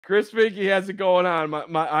Chris Finke has it going on.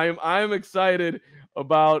 I'm excited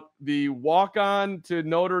about the walk-on to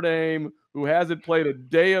Notre Dame who hasn't played a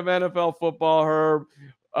day of NFL football, Herb,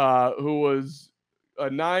 who was a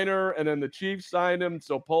Niner, and then the Chiefs signed him,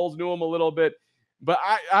 so Poles knew him a little bit. But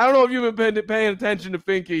I don't know if you've been paying attention to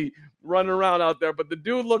Finke running around out there, but the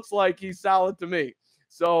dude looks like he's solid to me.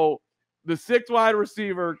 So the sixth wide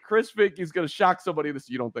receiver, Chris Finke, is going to shock somebody.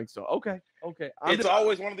 You don't think so? Okay. It's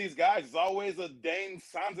always one of these guys. It's always a Dane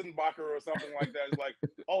Sanzenbacher or something like that. It's like,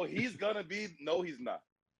 oh, he's going to be – no, he's not.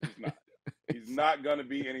 He's not. He's not going to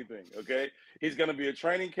be anything, okay? He's going to be a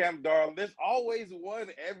training camp darling. There's always one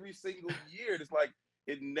every single year. It's like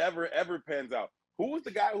it never, ever pans out. Who was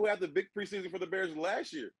the guy who had the big preseason for the Bears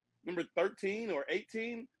last year? Number 13 or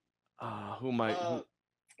 18? Who might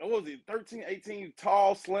what was he? 13, 18,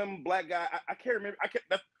 tall, slim, black guy. I can't remember.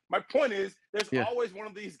 My point is there's always one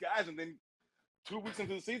of these guys, and then 2 weeks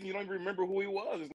into the season, you don't even remember who he was. It's